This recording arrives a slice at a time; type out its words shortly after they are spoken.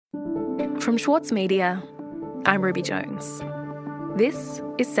From Schwartz Media, I'm Ruby Jones. This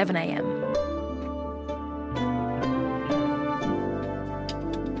is 7am.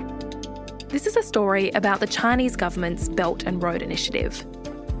 This is a story about the Chinese government's Belt and Road Initiative.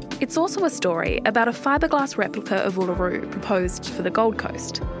 It's also a story about a fiberglass replica of Uluru proposed for the Gold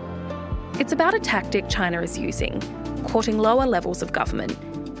Coast. It's about a tactic China is using, courting lower levels of government,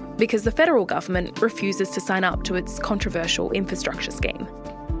 because the federal government refuses to sign up to its controversial infrastructure scheme.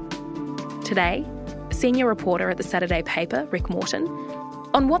 Today, senior reporter at the Saturday paper, Rick Morton,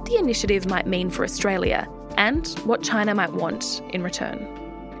 on what the initiative might mean for Australia and what China might want in return.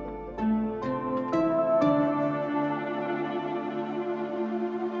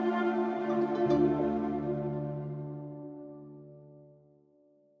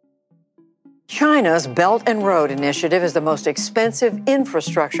 China's Belt and Road Initiative is the most expensive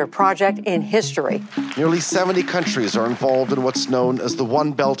infrastructure project in history. Nearly 70 countries are involved in what's known as the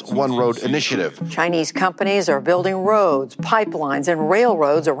One Belt, One Road Initiative. Chinese companies are building roads, pipelines, and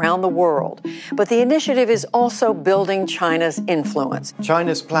railroads around the world. But the initiative is also building China's influence.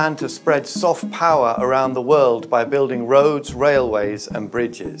 China's plan to spread soft power around the world by building roads, railways, and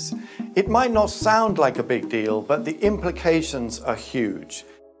bridges. It might not sound like a big deal, but the implications are huge.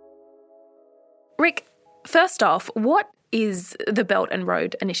 Rick, first off, what is the Belt and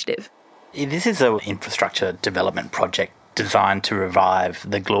Road Initiative? This is an infrastructure development project designed to revive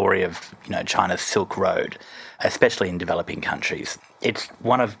the glory of, China's Silk Road, especially in developing countries. It's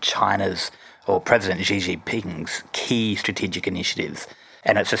one of China's, or President Xi Jinping's, key strategic initiatives.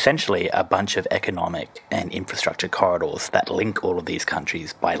 And it's essentially a bunch of economic and infrastructure corridors that link all of these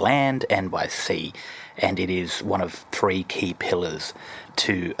countries by land and by sea. And it is one of three key pillars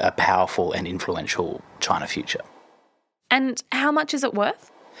to a powerful and influential China future. And how much is it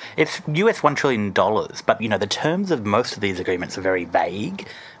worth? It's US $1 trillion, but, the terms of most of these agreements are very vague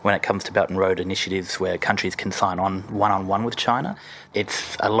when it comes to Belt and Road initiatives where countries can sign on one-on-one with China.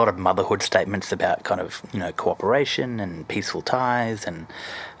 It's a lot of motherhood statements about cooperation and peaceful ties and,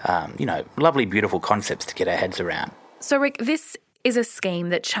 lovely, beautiful concepts to get our heads around. So, Rick, this is a scheme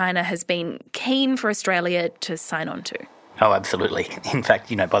that China has been keen for Australia to sign on to. Oh, absolutely. In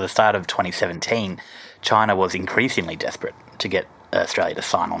fact, by the start of 2017, China was increasingly desperate to get Australia to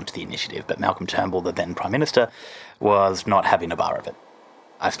sign on to the initiative, but Malcolm Turnbull, the then Prime Minister, was not having a bar of it.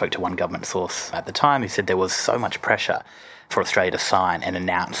 I spoke to one government source at the time who said there was so much pressure for Australia to sign and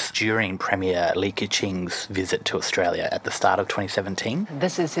announce during Premier Li Keqiang's visit to Australia at the start of 2017.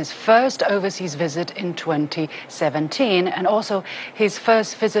 This is his first overseas visit in 2017 and also his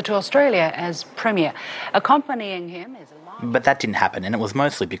first visit to Australia as Premier. Accompanying him is a But that didn't happen, and it was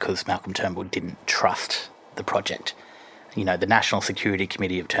mostly because Malcolm Turnbull didn't trust the project. The National Security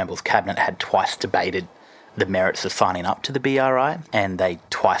Committee of Turnbull's cabinet had twice debated the merits of signing up to the BRI, and they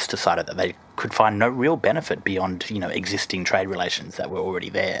twice decided that they could find no real benefit beyond, existing trade relations that were already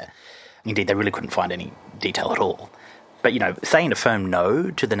there. Indeed, they really couldn't find any detail at all. But, saying a firm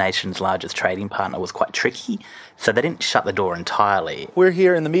no to the nation's largest trading partner was quite tricky, so they didn't shut the door entirely. We're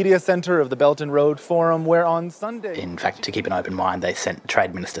here in the media centre of the Belt and Road Forum, where on Sunday... In fact, to keep an open mind, they sent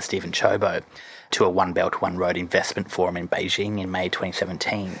Trade Minister Stephen Chaubo to a One Belt, One Road investment forum in Beijing in May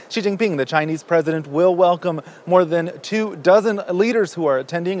 2017. Xi Jinping, the Chinese president, will welcome more than 24 leaders who are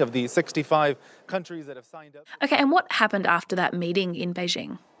attending of the 65 countries that have signed up. Okay, and what happened after that meeting in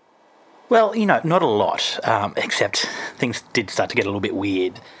Beijing? Well, not a lot, except things did start to get a little bit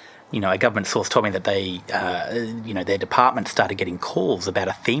weird. A government source told me that they, their department started getting calls about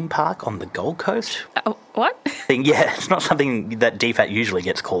a theme park on the Gold Coast. What? Yeah, it's not something that DFAT usually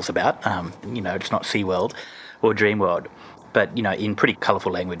gets calls about. It's not SeaWorld or Dreamworld. But, in pretty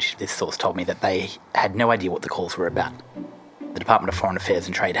colourful language, this source told me that they had no idea what the calls were about. The Department of Foreign Affairs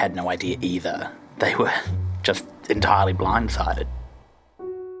and Trade had no idea either. They were just entirely blindsided.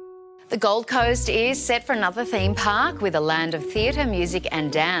 The Gold Coast is set for another theme park with a land of theatre, music and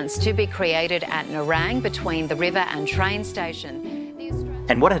dance to be created at Nerang between the river and train station.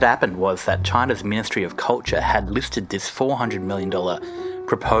 And what had happened was that China's Ministry of Culture had listed this $400 million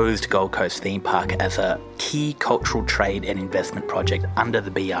proposed Gold Coast theme park as a key cultural trade and investment project under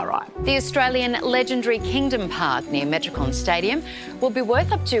the BRI. The Australian legendary Kingdom Park near Metricon Stadium will be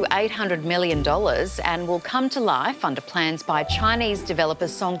worth up to $800 million and will come to life under plans by Chinese developer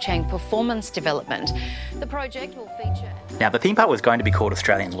Songcheng Performance Development. The project will feature... Now, the theme park was going to be called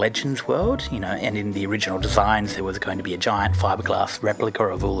Australian Legends World, and in the original designs there was going to be a giant fiberglass replica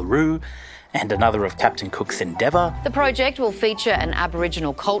of Uluru and another of Captain Cook's Endeavour. The project will feature an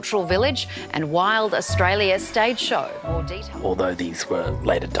Aboriginal cultural village and Wild Australia stage show. More detail. Although these were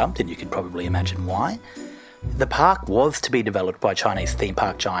later dumped, and you could probably imagine why. The park was to be developed by Chinese theme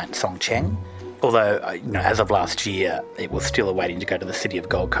park giant Songcheng, although, as of last year, it was still awaiting to go to the City of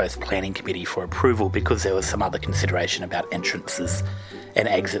Gold Coast Planning Committee for approval because there was some other consideration about entrances and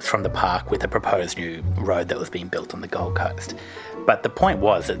exits from the park with a proposed new road that was being built on the Gold Coast. But the point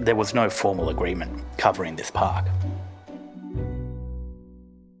was that there was no formal agreement covering this park.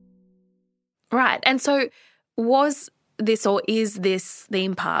 Right, and so was this or is this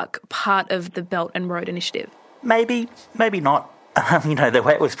theme park part of the Belt and Road Initiative? Maybe, maybe not. The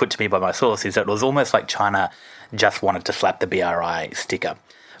way it was put to me by my source is that it was almost like China just wanted to slap the BRI sticker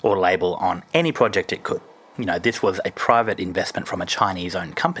or label on any project it could. This was a private investment from a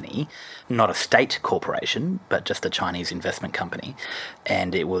Chinese-owned company, not a state corporation, but just a Chinese investment company.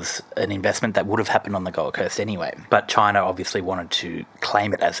 And it was an investment that would have happened on the Gold Coast anyway. But China obviously wanted to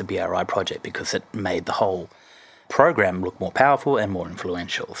claim it as a BRI project because it made the whole program look more powerful and more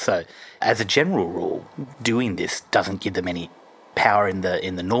influential. So as a general rule, doing this doesn't give them any power in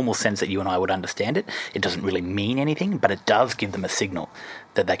the normal sense that you and I would understand it. It doesn't really mean anything, but it does give them a signal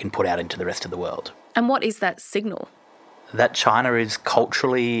that they can put out into the rest of the world. And what is that signal? That China is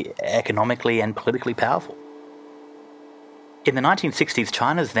culturally, economically and politically powerful. In the 1960s,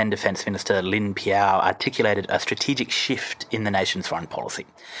 China's then Defence Minister Lin Piao articulated a strategic shift in the nation's foreign policy.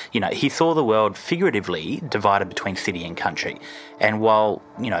 He saw the world figuratively divided between city and country. And while,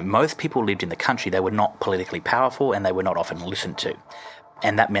 most people lived in the country, they were not politically powerful and they were not often listened to.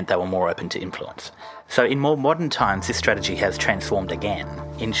 And that meant they were more open to influence. So in more modern times, this strategy has transformed again.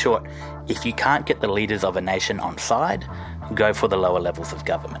 In short, if you can't get the leaders of a nation on side, go for the lower levels of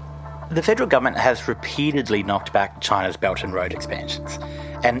government. The federal government has repeatedly knocked back China's Belt and Road expansions.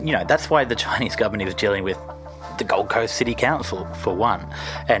 And, that's why the Chinese government is dealing with the Gold Coast City Council, for one,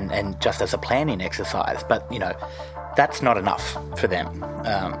 and just as a planning exercise. But, that's not enough for them.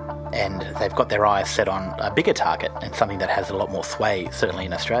 And they've got their eyes set on a bigger target and something that has a lot more sway, certainly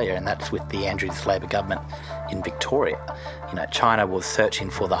in Australia, and that's with the Andrews Labor government in Victoria. China was searching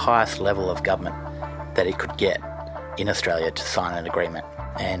for the highest level of government that it could get in Australia to sign an agreement,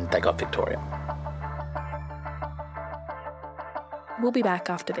 and they got Victoria. We'll be back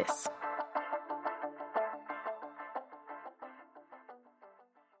after this.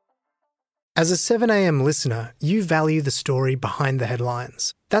 As a 7am listener, you value the story behind the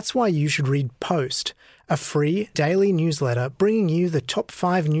headlines. That's why you should read Post, a free daily newsletter bringing you the top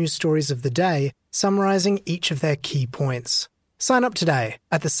 5 news stories of the day, summarising each of their key points. Sign up today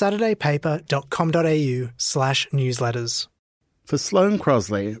at thesaturdaypaper.com.au/newsletters. For Sloane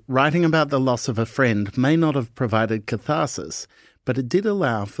Crosley, writing about the loss of a friend may not have provided catharsis, but it did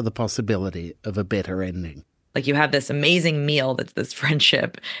allow for the possibility of a better ending. Like, you have this amazing meal that's this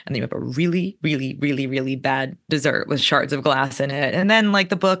friendship, and then you have a really, really, really, really bad dessert with shards of glass in it. And then,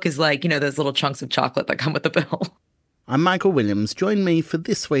 the book is those little chunks of chocolate that come with the bill. I'm Michael Williams. Join me for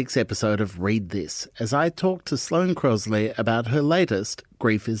this week's episode of Read This as I talk to Sloane Crosley about her latest,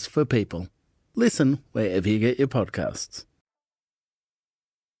 Grief is for People. Listen wherever you get your podcasts.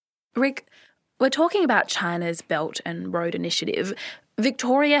 Rick, we're talking about China's Belt and Road Initiative.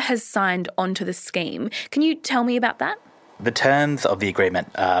 Victoria has signed onto the scheme. Can you tell me about that? The terms of the agreement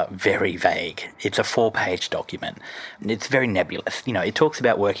are very vague. It's a 4-page document. It's very nebulous. It talks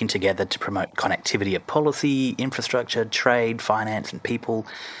about working together to promote connectivity of policy, infrastructure, trade, finance and people,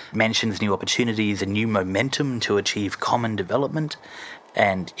 mentions new opportunities and new momentum to achieve common development,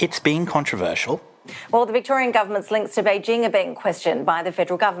 and it's been controversial. Well, the Victorian government's links to Beijing are being questioned by the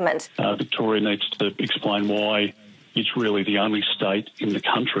federal government. Victoria needs to explain why it's really the only state in the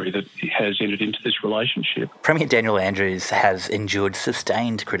country that has entered into this relationship. Premier Daniel Andrews has endured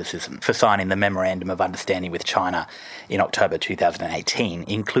sustained criticism for signing the Memorandum of Understanding with China in October 2018,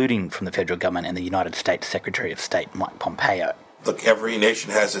 including from the federal government and the United States Secretary of State Mike Pompeo. Look, every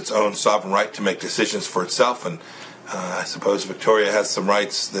nation has its own sovereign right to make decisions for itself, and I suppose Victoria has some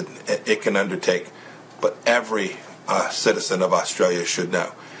rights that it can undertake. But every citizen of Australia should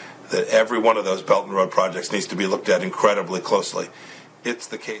know that every one of those Belt and Road projects needs to be looked at incredibly closely. It's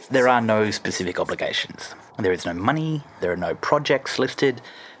the case. There are no specific obligations. There is no money. There are no projects listed.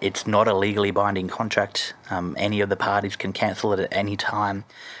 It's not a legally binding contract. Any of the parties can cancel it at any time,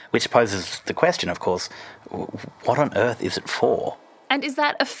 which poses the question, of course, what on earth is it for? And is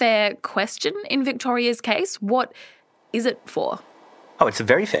that a fair question in Victoria's case? What is it for? Oh, it's a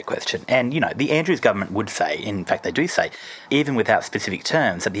very fair question. And, the Andrews government would say, in fact they do say, even without specific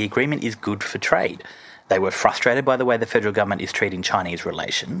terms, that the agreement is good for trade. They were frustrated by the way the federal government is treating Chinese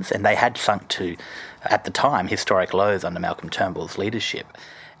relations, and they had sunk to, at the time, historic lows under Malcolm Turnbull's leadership.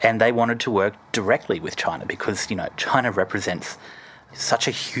 And they wanted to work directly with China because, China represents such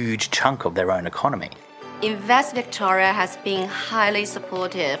a huge chunk of their own economy. Invest Victoria has been highly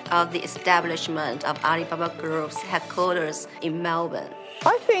supportive of the establishment of Alibaba Group's headquarters in Melbourne.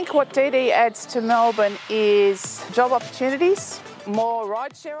 I think what DD adds to Melbourne is job opportunities, more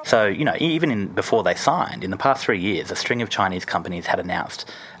rideshare. So, even before they signed, in the past 3 years, a string of Chinese companies had announced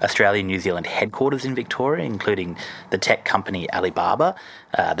Australia New Zealand headquarters in Victoria, including the tech company Alibaba,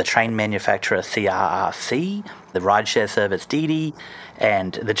 the train manufacturer CRRC, the rideshare service Didi,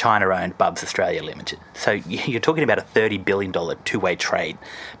 and the China-owned Bubs Australia Limited. So you're talking about a $30 billion two-way trade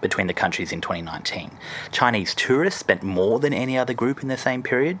between the countries in 2019. Chinese tourists spent more than any other group in the same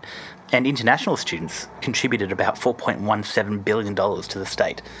period, and international students contributed about $4.17 billion to the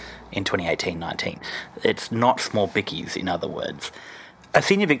state in 2018-19. It's not small bickies, in other words. A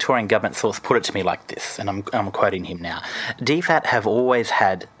senior Victorian government source put it to me like this, and I'm quoting him now. DFAT have always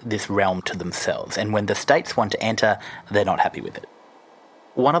had this realm to themselves, and when the states want to enter, they're not happy with it.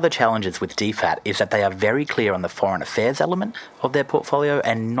 One of the challenges with DFAT is that they are very clear on the foreign affairs element of their portfolio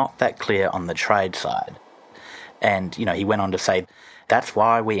and not that clear on the trade side. And, he went on to say, that's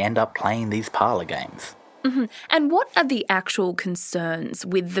why we end up playing these parlour games. Mm-hmm. And what are the actual concerns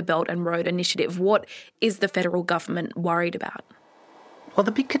with the Belt and Road Initiative? What is the federal government worried about? Well,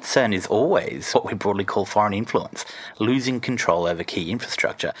 the big concern is always what we broadly call foreign influence, losing control over key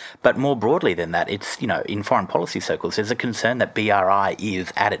infrastructure. But more broadly than that, it's, in foreign policy circles, there's a concern that BRI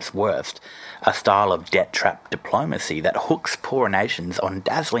is, at its worst, a style of debt trap diplomacy that hooks poorer nations on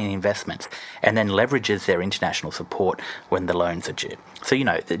dazzling investments and then leverages their international support when the loans are due. So,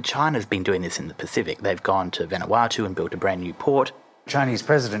 China's been doing this in the Pacific. They've gone to Vanuatu and built a brand new port. Chinese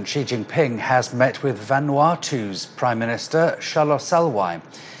President Xi Jinping has met with Vanuatu's Prime Minister Xalosalwai.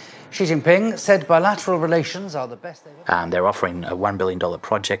 Xi Jinping said bilateral relations are the best they've ever. They're offering a $1 billion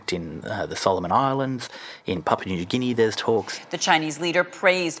project in the Solomon Islands. In Papua New Guinea, there's talks. The Chinese leader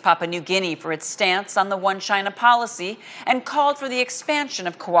praised Papua New Guinea for its stance on the One China policy and called for the expansion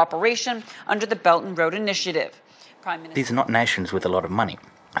of cooperation under the Belt and Road Initiative. These are not nations with a lot of money.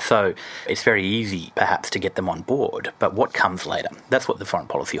 So it's very easy, perhaps, to get them on board. But what comes later? That's what the foreign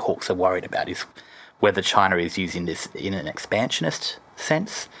policy hawks are worried about, is whether China is using this in an expansionist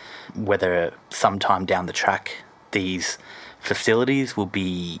sense, whether sometime down the track these facilities will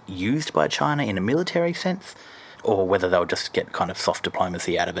be used by China in a military sense, or whether they'll just get kind of soft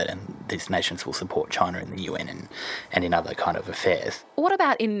diplomacy out of it and these nations will support China in the UN and in other kind of affairs. What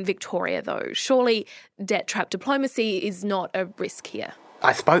about in Victoria, though? Surely debt trap diplomacy is not a risk here.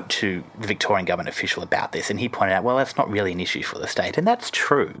 I spoke to the Victorian government official about this and he pointed out, well, that's not really an issue for the state. And that's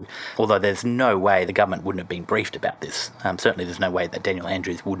true, although there's no way the government wouldn't have been briefed about this. Certainly there's no way that Daniel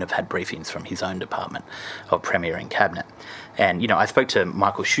Andrews wouldn't have had briefings from his own department of Premier and Cabinet. And, I spoke to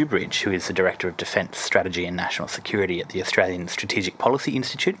Michael Shoebridge, who is the Director of Defence Strategy and National Security at the Australian Strategic Policy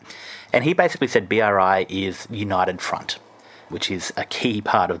Institute, and he basically said BRI is United Front, which is a key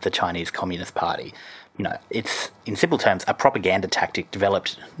part of the Chinese Communist Party. It's, in simple terms, a propaganda tactic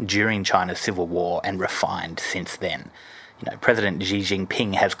developed during China's civil war and refined since then. President Xi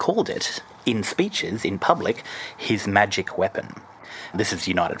Jinping has called it, in speeches, in public, his magic weapon. This is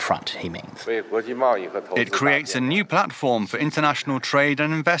United Front, he means. It creates a new platform for international trade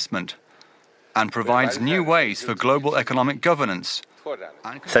and investment and provides new ways for global economic governance.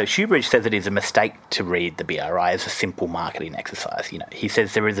 So Shoebridge says it is a mistake to read the BRI as a simple marketing exercise. He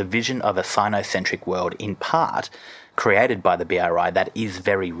says there is a vision of a Sino-centric world in part created by the BRI that is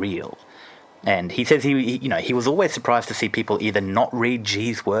very real. And he says he was always surprised to see people either not read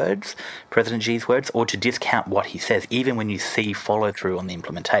President Xi's words, or to discount what he says, even when you see follow-through on the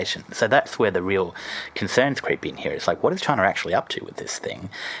implementation. So that's where the real concerns creep in here. It's like, what is China actually up to with this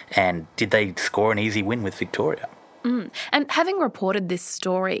thing? And did they score an easy win with Victoria? And having reported this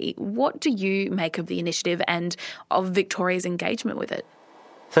story, what do you make of the initiative and of Victoria's engagement with it?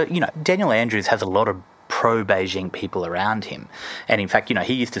 So, Daniel Andrews has a lot of pro-Beijing people around him. And in fact,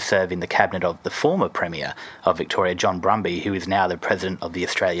 he used to serve in the cabinet of the former Premier of Victoria, John Brumby, who is now the President of the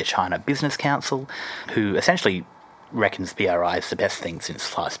Australia-China Business Council, who essentially reckons BRI is the best thing since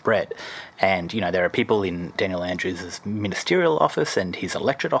sliced bread. And, there are people in Daniel Andrews' ministerial office and his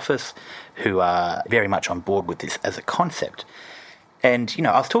electorate office who are very much on board with this as a concept. And,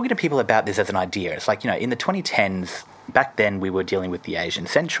 I was talking to people about this as an idea. It's like, in the 2010s, back then we were dealing with the Asian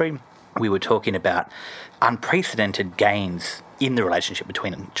century. We were talking about unprecedented gains in the relationship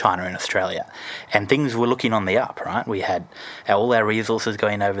between China and Australia. And things were looking on the up, right? We had all our resources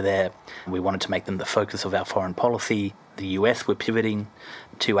going over there. We wanted to make them the focus of our foreign policy. The US were pivoting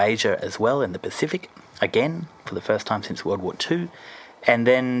to Asia as well, and the Pacific, again, for the first time since World War II. And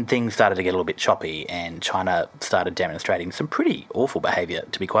then things started to get a little bit choppy, and China started demonstrating some pretty awful behaviour,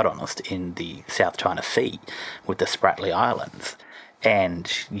 to be quite honest, in the South China Sea with the Spratly Islands.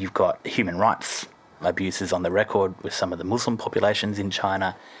 And you've got human rights abuses on the record with some of the Muslim populations in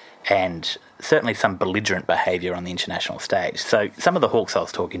China, and certainly some belligerent behaviour on the international stage. So some of the hawks I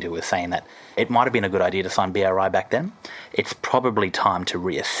was talking to were saying that it might have been a good idea to sign BRI back then. It's probably time to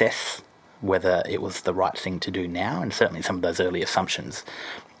reassess whether it was the right thing to do now, and certainly some of those early assumptions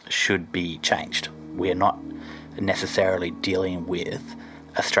should be changed. We are not necessarily dealing with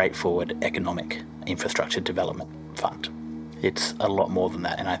a straightforward economic infrastructure development fund. It's a lot more than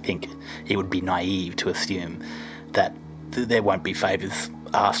that, and I think it would be naive to assume that there won't be favours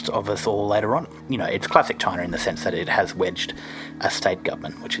asked of us all later on. You know, it's classic China in the sense that it has wedged a state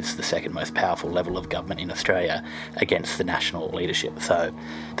government, which is the second most powerful level of government in Australia, against the national leadership. So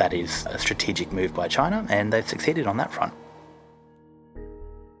that is a strategic move by China, and they've succeeded on that front.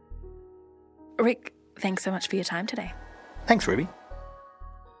 Rick, thanks so much for your time today. Thanks, Ruby.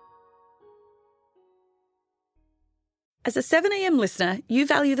 As a 7am listener, you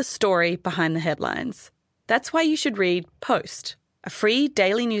value the story behind the headlines. That's why you should read Post, a free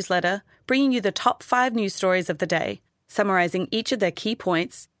daily newsletter bringing you the top 5 news stories of the day, summarising each of their key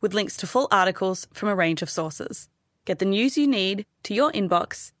points with links to full articles from a range of sources. Get the news you need to your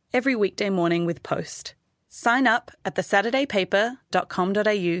inbox every weekday morning with Post. Sign up at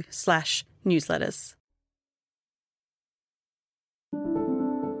thesaturdaypaper.com.au/newsletters.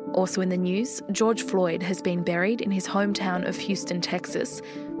 Also in the news, George Floyd has been buried in his hometown of Houston, Texas,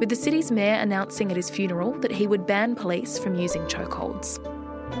 with the city's mayor announcing at his funeral that he would ban police from using chokeholds.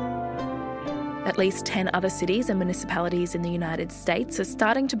 At least 10 other cities and municipalities in the United States are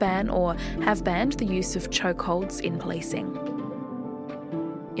starting to ban or have banned the use of chokeholds in policing.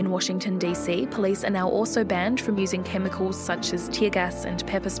 In Washington, D.C., police are now also banned from using chemicals such as tear gas and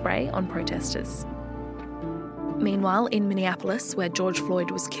pepper spray on protesters. Meanwhile, in Minneapolis, where George Floyd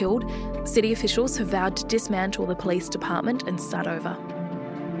was killed, city officials have vowed to dismantle the police department and start over.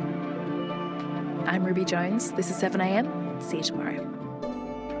 I'm Ruby Jones. This is 7am. See you tomorrow.